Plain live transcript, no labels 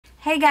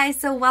Hey guys,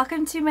 so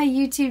welcome to my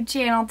YouTube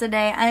channel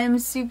today. I am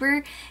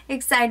super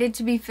excited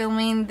to be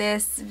filming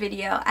this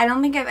video. I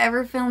don't think I've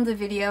ever filmed a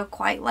video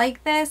quite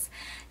like this,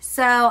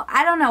 so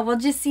I don't know, we'll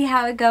just see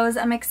how it goes.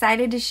 I'm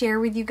excited to share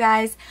with you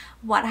guys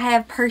what I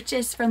have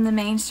purchased from the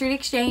Main Street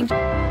Exchange.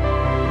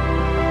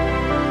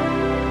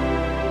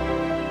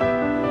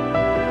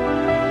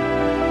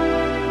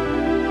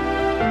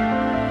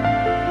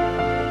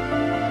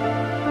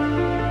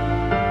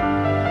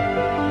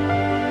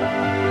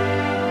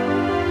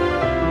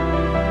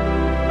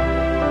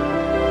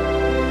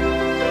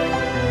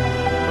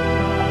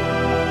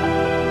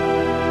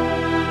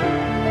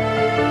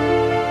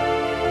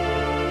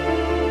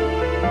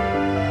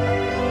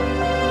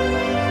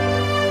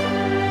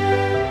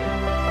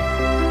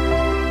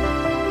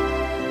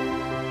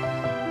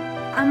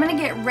 I'm gonna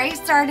get right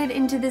started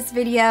into this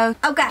video.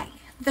 Okay,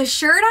 the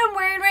shirt I'm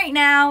wearing right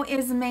now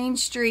is Main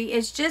Street.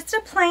 It's just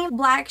a plain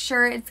black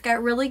shirt. It's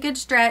got really good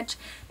stretch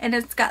and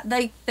it's got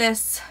like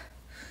this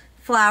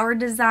flower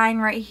design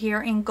right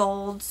here in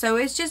gold. So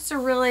it's just a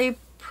really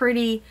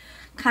pretty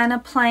kind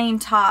of plain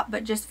top,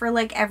 but just for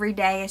like every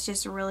day, it's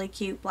just a really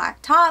cute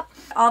black top.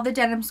 All the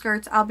denim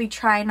skirts I'll be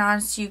trying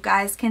on so you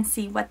guys can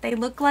see what they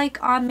look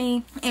like on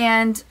me,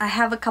 and I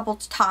have a couple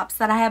tops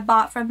that I have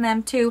bought from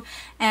them too,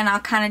 and I'll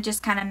kind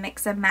of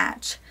mix and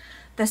match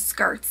the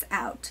skirts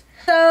out.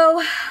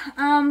 So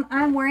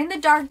I'm wearing the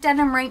dark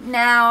denim right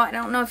now. I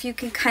don't know if you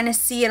can kind of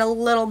see it a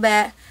little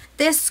bit.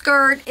 This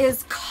skirt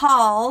is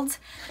called,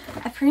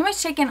 I've pretty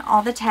much taken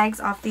all the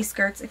tags off these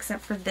skirts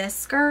except for this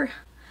skirt.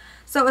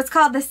 So it's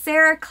called the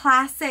Sarah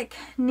Classic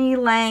Knee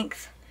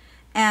Length,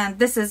 and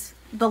this is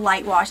the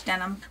light wash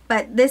denim.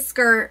 But this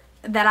skirt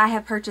that I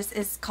have purchased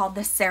is called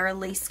the Sarah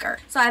Lee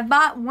skirt. So I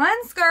bought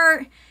one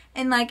skirt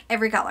in like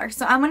every color.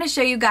 So I'm going to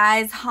show you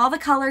guys all the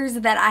colors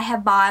that I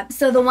have bought.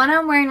 So the one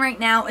I'm wearing right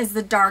now is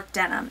the dark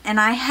denim, and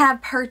I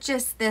have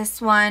purchased this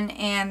one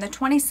in the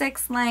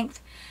 26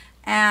 length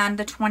and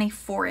the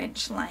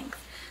 24-inch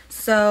length.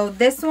 So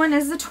this one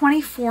is the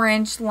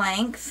 24-inch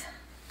length.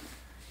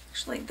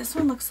 Actually, this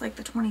one looks like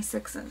the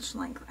 26-inch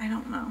length. I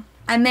don't know.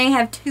 I may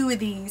have two of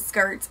these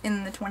skirts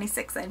in the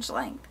 26-inch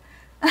length.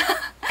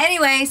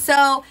 Anyway,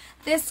 so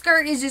this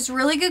skirt is just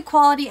really good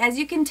quality. As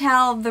you can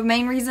tell, the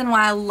main reason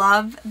why I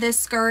love this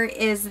skirt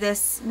is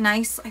this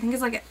nice, I think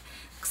it's like,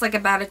 looks like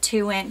about a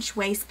 2-inch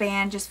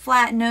waistband, just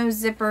flat, no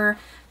zipper,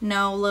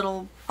 no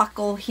little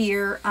buckle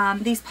here.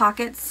 These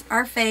pockets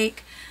are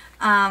fake,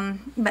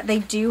 but they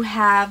do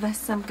have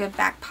some good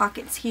back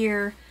pockets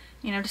here,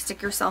 you know, to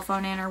stick your cell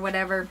phone in or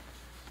whatever.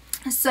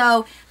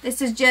 So this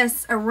is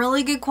just a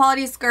really good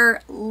quality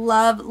skirt.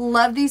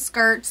 Love these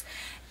skirts.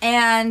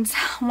 And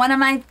one of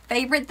my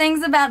favorite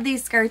things about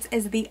these skirts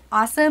is the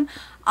awesome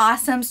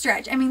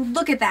stretch. I mean,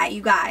 look at that,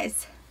 you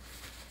guys.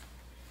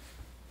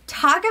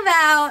 Talk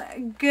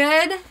about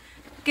good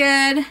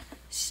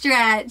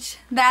stretch.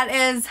 That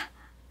is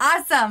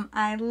awesome.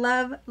 I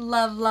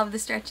love the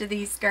stretch of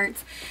these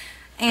skirts.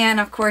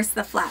 And of course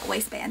the flat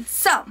waistband.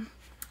 So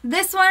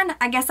this one,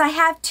 I guess I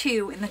have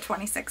two in the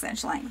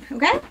 26-inch length,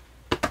 okay?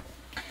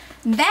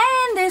 Then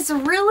this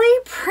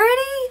really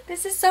pretty,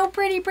 this is so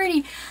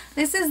pretty.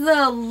 This is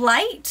the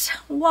light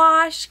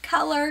wash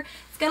color.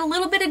 It's got a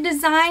little bit of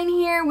design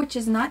here, which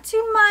is not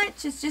too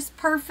much. It's just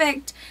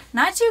perfect.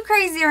 Not too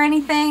crazy or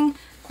anything.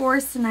 Of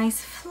course,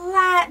 nice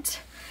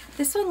flat.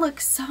 This one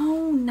looks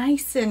so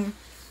nice and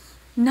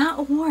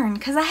not worn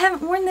because I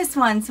haven't worn this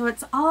one, so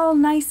it's all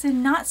nice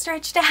and not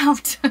stretched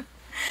out.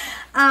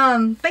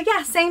 But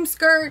yeah, same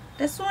skirt.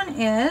 This one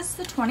is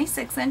the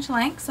 26-inch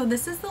length, so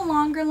this is the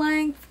longer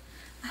length.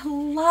 I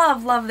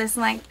love this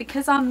length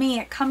because on me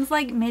it comes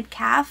like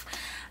mid-calf.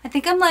 I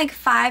think I'm like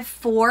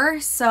 5'4",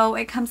 so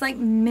it comes like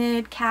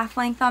mid-calf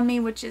length on me,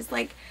 which is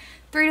like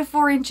 3 to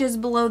 4 inches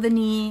below the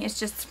knee. It's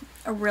just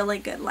a really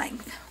good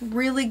length.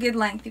 Really good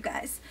length, you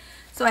guys.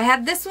 So I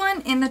have this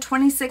one in the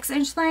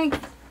 26-inch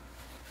length,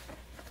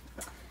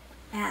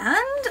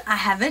 and I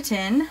have it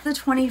in the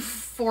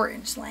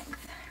 24-inch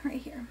length right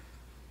here.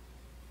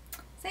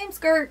 Same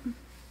skirt,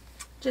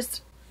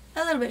 just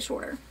a little bit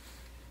shorter.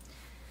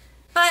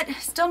 But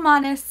still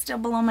modest, still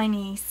below my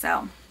knee,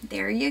 so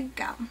there you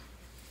go.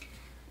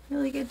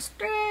 Really good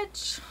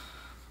stretch.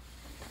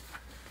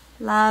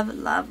 Love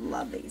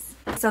these.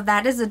 So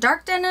that is the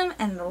dark denim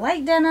and the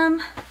light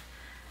denim.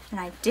 And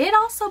I did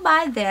also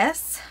buy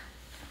this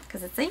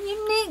because it's a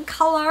unique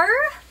color.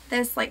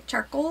 This like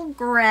charcoal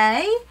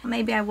gray.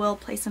 Maybe I will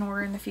place an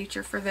order in the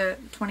future for the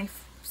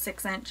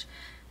 26-inch,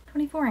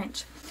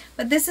 24-inch.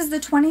 But this is the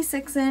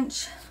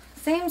 26-inch,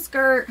 same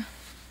skirt.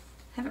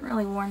 Haven't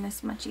really worn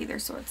this much either,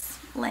 so it's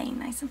laying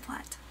nice and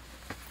flat.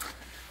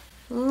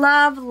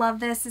 Love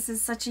this. This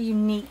is such a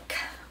unique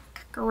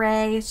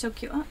gray. It's so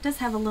cute. Oh, it does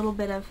have a little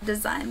bit of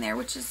design there,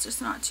 which is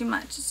just not too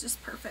much. It's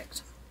just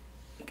perfect.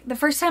 the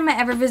first time I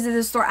ever visited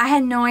the store, I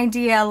had no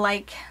idea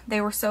like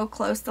they were so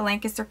close to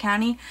Lancaster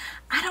County.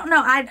 I don't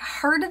know, I'd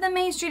heard of the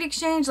Main Street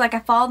Exchange, like I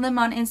followed them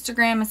on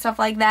Instagram and stuff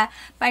like that,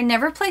 but I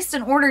never placed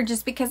an order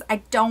just because I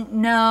don't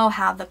know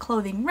how the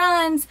clothing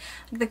runs,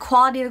 like the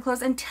quality of the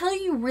clothes, until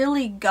you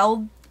really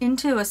go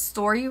into a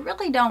store, you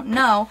really don't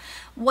know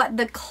what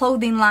the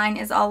clothing line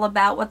is all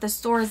about, what the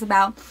store is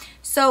about.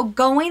 So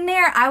going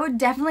there, I would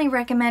definitely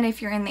recommend,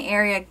 if you're in the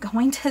area,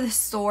 going to the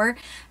store,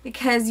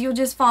 because you'll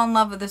just fall in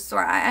love with the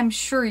store. I'm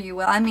sure you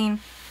will. I mean,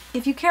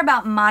 if you care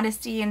about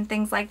modesty and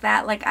things like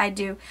that, like I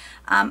do,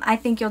 I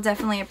think you'll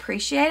definitely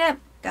appreciate it.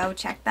 Go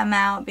check them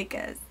out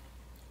because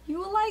you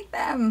will like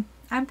them.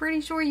 I'm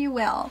pretty sure you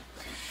will.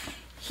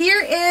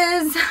 Here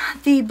is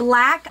the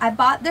black. I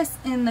bought this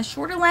in the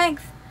shorter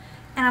length,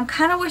 and I'm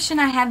kind of wishing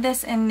I had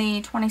this in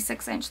the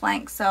 26-inch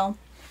length, so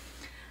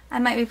I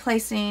might be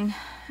placing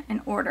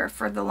an order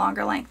for the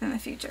longer length in the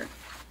future.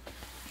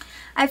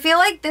 I feel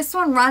like this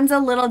one runs a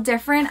little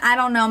different. I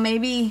don't know,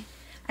 maybe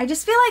I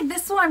just feel like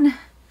this one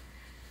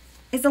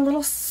is a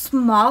little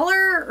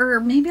smaller or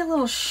maybe a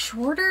little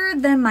shorter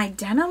than my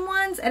denim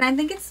ones, and I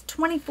think it's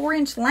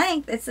 24-inch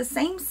length. It's the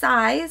same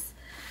size,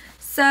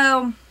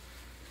 so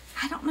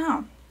I don't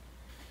know.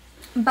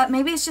 But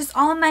maybe it's just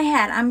all in my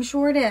head. I'm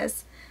sure it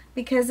is,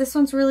 because this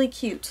one's really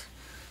cute.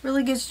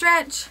 Really good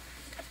stretch.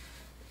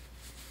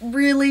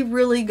 Really,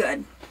 really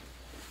good.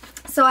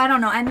 So I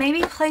don't know. I may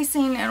be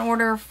placing an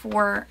order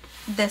for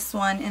this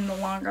one in the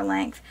longer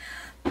length.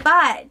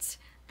 But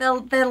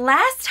the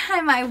last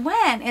time I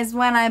went is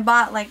when I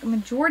bought like a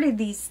majority of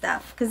these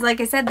stuff. Because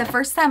like I said, the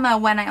first time I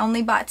went, I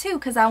only bought 2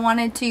 because I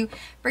wanted to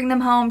bring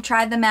them home,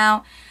 try them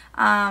out,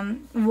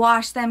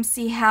 wash them,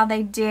 see how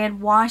they did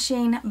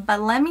washing.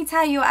 But let me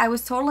tell you, I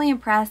was totally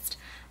impressed.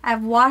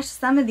 I've washed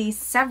some of these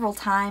several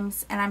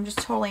times and I'm just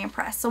totally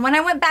impressed. So when I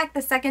went back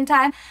the second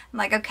time, I'm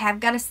like, okay, I've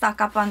got to stock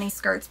up on these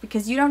skirts,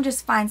 because you don't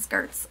just find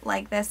skirts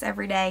like this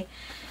every day.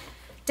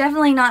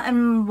 Definitely not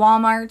in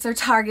Walmarts or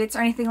Targets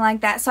or anything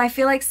like that. So I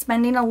feel like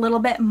spending a little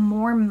bit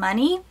more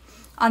money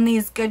on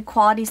these good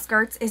quality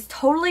skirts is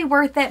totally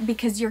worth it,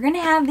 because you're going to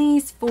have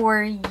these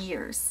for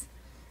years.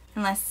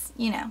 Unless,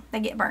 you know, they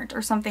get burnt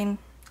or something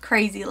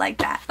crazy like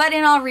that. But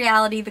in all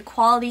reality, the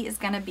quality is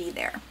going to be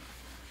there.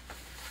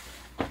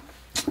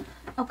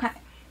 Okay.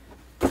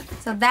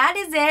 So that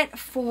is it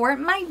for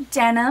my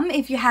denim.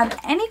 If you have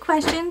any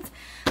questions,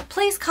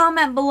 please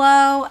comment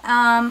below.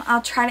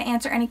 I'll try to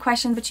answer any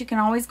questions, but you can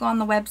always go on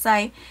the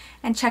website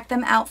and check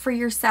them out for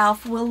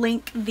yourself. We'll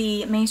link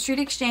the Main Street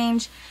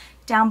Exchange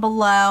down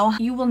below.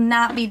 You will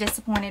not be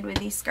disappointed with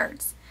these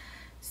skirts.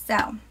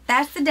 So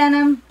that's the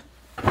denim.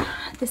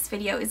 This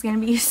video is going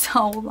to be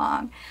so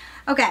long.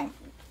 Okay,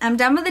 I'm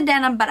done with the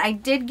denim, but I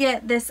did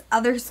get this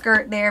other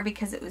skirt there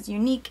because it was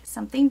unique,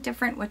 something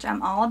different, which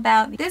I'm all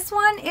about. This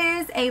one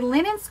is a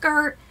linen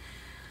skirt.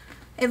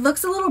 It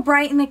looks a little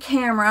bright in the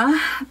camera,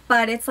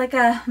 but it's like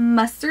a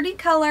mustardy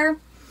color.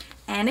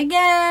 And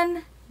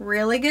again,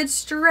 really good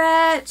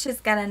stretch.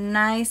 It's got a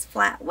nice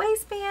flat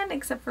waistband,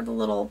 except for the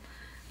little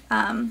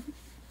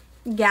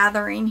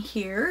gathering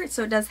here.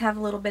 So it does have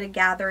a little bit of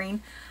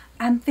gathering.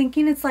 I'm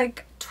thinking it's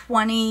like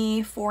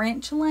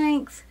 24-inch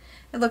length.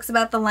 It looks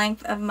about the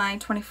length of my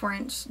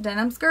 24-inch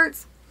denim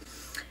skirts.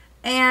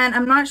 And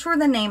I'm not sure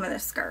the name of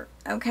this skirt,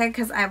 okay,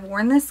 because I've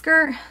worn this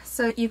skirt.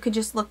 So you could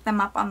just look them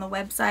up on the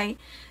website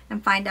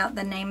and find out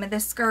the name of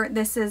this skirt.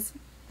 This is,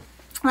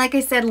 like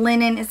I said,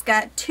 linen. It's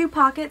got 2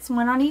 pockets,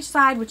 one on each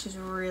side, which is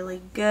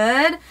really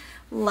good.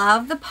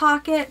 Love the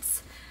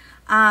pockets.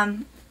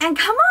 And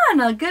come on,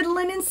 a good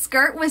linen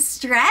skirt with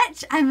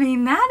stretch. I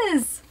mean, that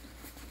is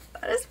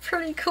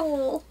pretty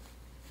cool.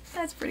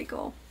 That's pretty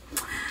cool.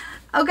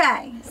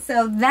 Okay,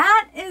 so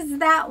that is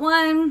that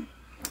one.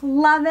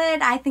 Love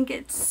it. I think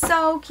it's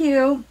so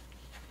cute.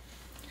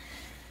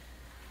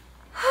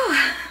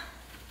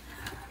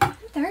 I'm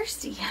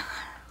thirsty.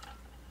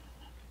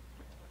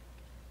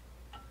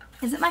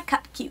 Isn't my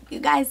cup cute, you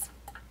guys?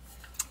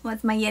 Well,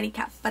 it's my Yeti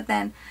cup, but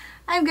then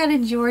I've got a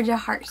Georgia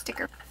heart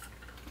sticker.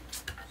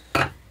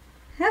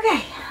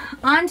 Okay,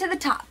 on to the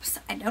tops.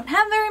 I don't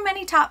have very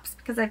many tops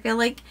because I feel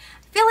like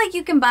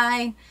you can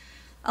buy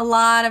a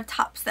lot of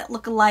tops that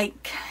look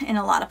alike in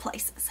a lot of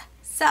places.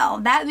 So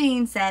that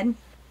being said,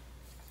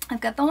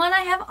 I've got the one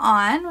I have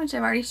on, which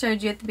I've already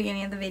showed you at the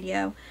beginning of the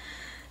video.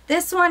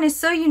 This one is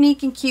so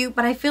unique and cute,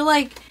 but I feel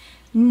like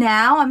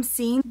now I'm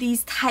seeing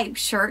these type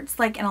shirts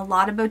like in a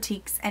lot of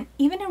boutiques and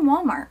even in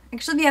Walmart.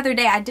 Actually, the other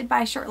day I did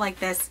buy a shirt like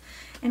this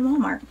in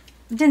Walmart.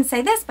 It didn't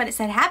say this, but it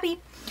said happy.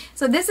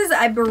 So this is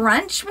a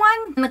brunch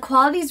one, and the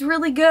quality's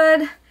really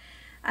good.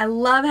 I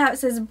love how it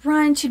says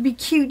brunch. It'd be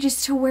cute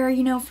just to wear,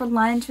 you know, for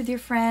lunch with your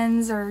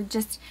friends, or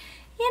just,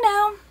 you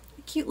know,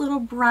 a cute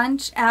little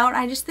brunch out.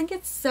 I just think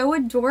it's so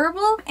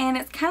adorable, and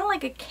it's kind of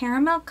like a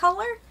caramel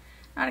color.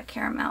 Not a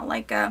caramel,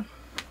 like a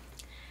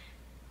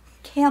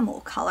camel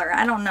color.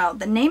 I don't know.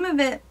 The name of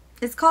it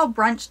is called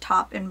Brunch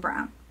Top in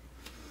Brown.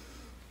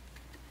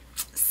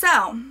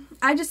 So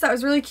I just thought it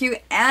was really cute,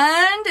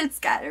 and it's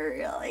got a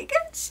really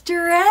good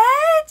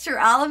stretch. We're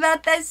all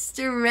about that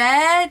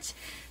stretch.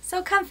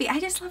 So comfy. I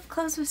just love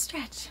clothes with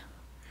stretch.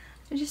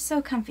 They're just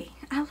so comfy.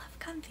 I love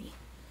comfy.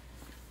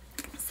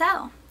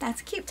 So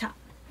that's a cute top.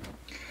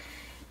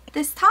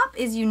 This top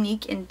is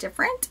unique and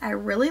different. I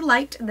really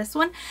liked this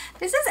one.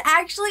 This is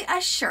actually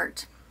a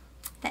shirt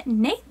that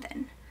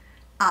Nathan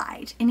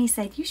eyed. And he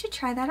said, you should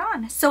try that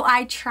on. So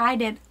I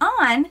tried it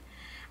on.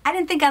 I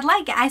didn't think I'd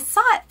like it. I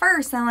saw it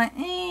first and I went,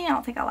 I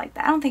don't think I like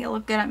that. I don't think it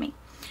looked good on me.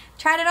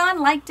 Tried it on,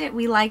 liked it,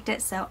 we liked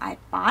it, so I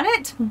bought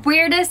it.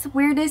 Weirdest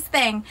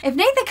thing. If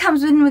Nathan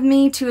comes in with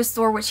me to a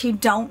store, which he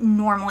don't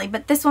normally,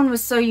 but this one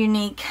was so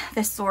unique.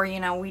 This store,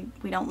 you know, we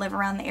don't live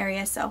around the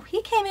area, so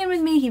he came in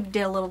with me, he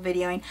did a little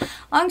videoing.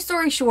 Long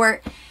story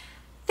short,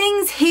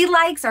 things he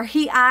likes or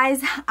he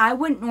eyes, I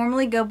wouldn't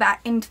normally go back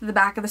into the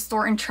back of the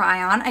store and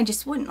try on. I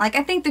just wouldn't. Like,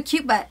 I think they're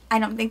cute, but I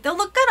don't think they'll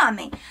look good on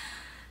me.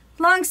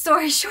 Long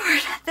story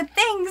short, the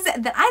things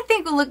that I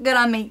think will look good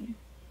on me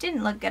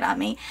didn't look good on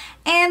me,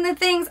 and the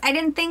things I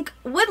didn't think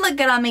would look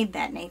good on me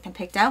that Nathan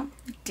picked out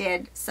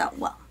did so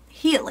well.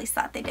 He at least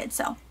thought they did,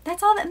 so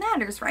that's all that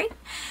matters, right?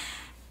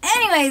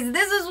 Anyways,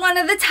 this was one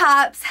of the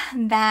tops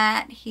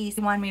that he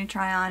wanted me to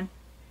try on,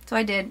 so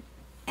I did,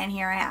 and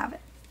here I have it.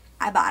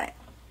 I bought it.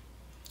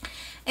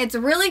 It's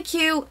really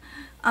cute.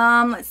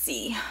 Let's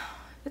see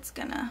if it's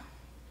gonna,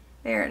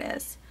 there it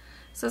is.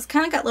 So it's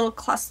kind of got little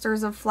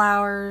clusters of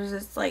flowers.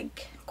 It's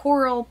like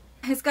coral.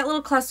 It's got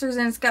little clusters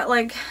and it's got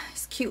like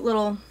this cute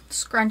little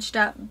scrunched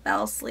up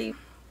bell sleeve.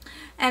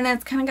 And then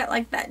it's kind of got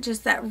like that,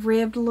 just that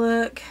ribbed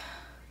look.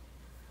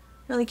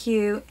 Really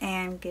cute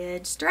and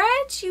good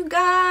stretch, you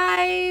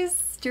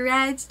guys.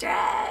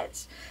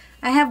 Stretch.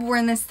 I have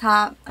worn this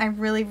top. I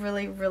really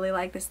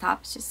like this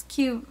top. It's just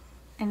cute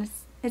and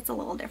it's a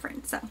little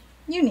different, so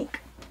unique.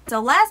 So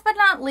last but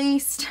not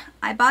least,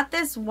 I bought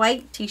this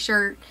white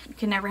t-shirt. You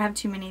can never have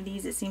too many of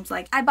these, it seems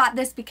like. I bought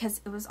this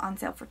because it was on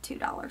sale for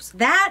 $2.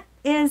 That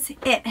is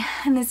it.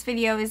 And this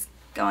video is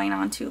going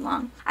on too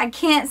long. I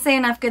can't say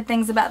enough good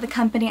things about the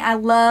company. I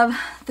love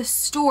the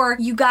store.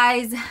 You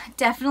guys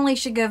definitely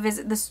should go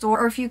visit the store,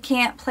 or if you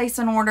can't, place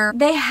an order.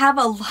 They have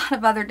a lot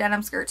of other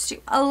denim skirts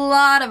too. A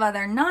lot of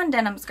other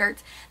non-denim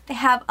skirts. They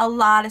have a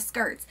lot of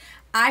skirts.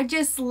 I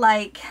just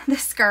like the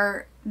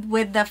skirt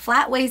with the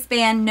flat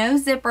waistband, no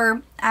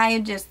zipper.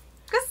 Because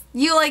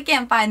you like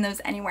can't find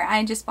those anywhere.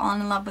 I just fallen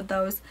in love with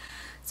those.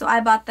 So I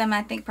bought them,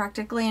 I think,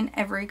 practically in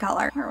every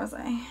color. Where was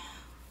I?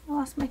 I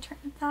lost my train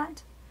of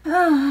thought.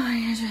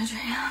 Oh,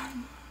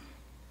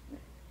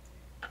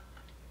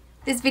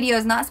 this video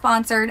is not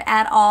sponsored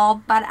at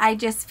all, but I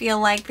just feel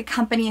like the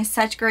company is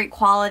such great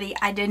quality.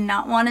 I did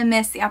not want to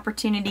miss the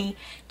opportunity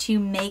to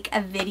make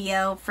a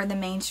video for the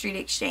Main Street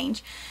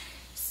Exchange.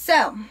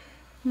 So,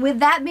 with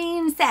that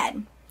being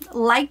said,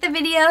 like the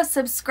video,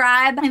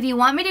 subscribe. If you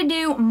want me to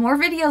do more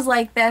videos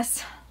like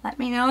this, let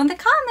me know in the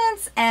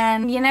comments,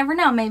 and you never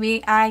know,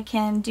 maybe I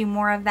can do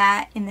more of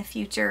that in the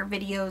future,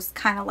 videos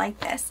kind of like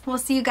this. We'll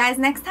see you guys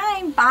next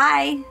time.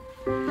 Bye.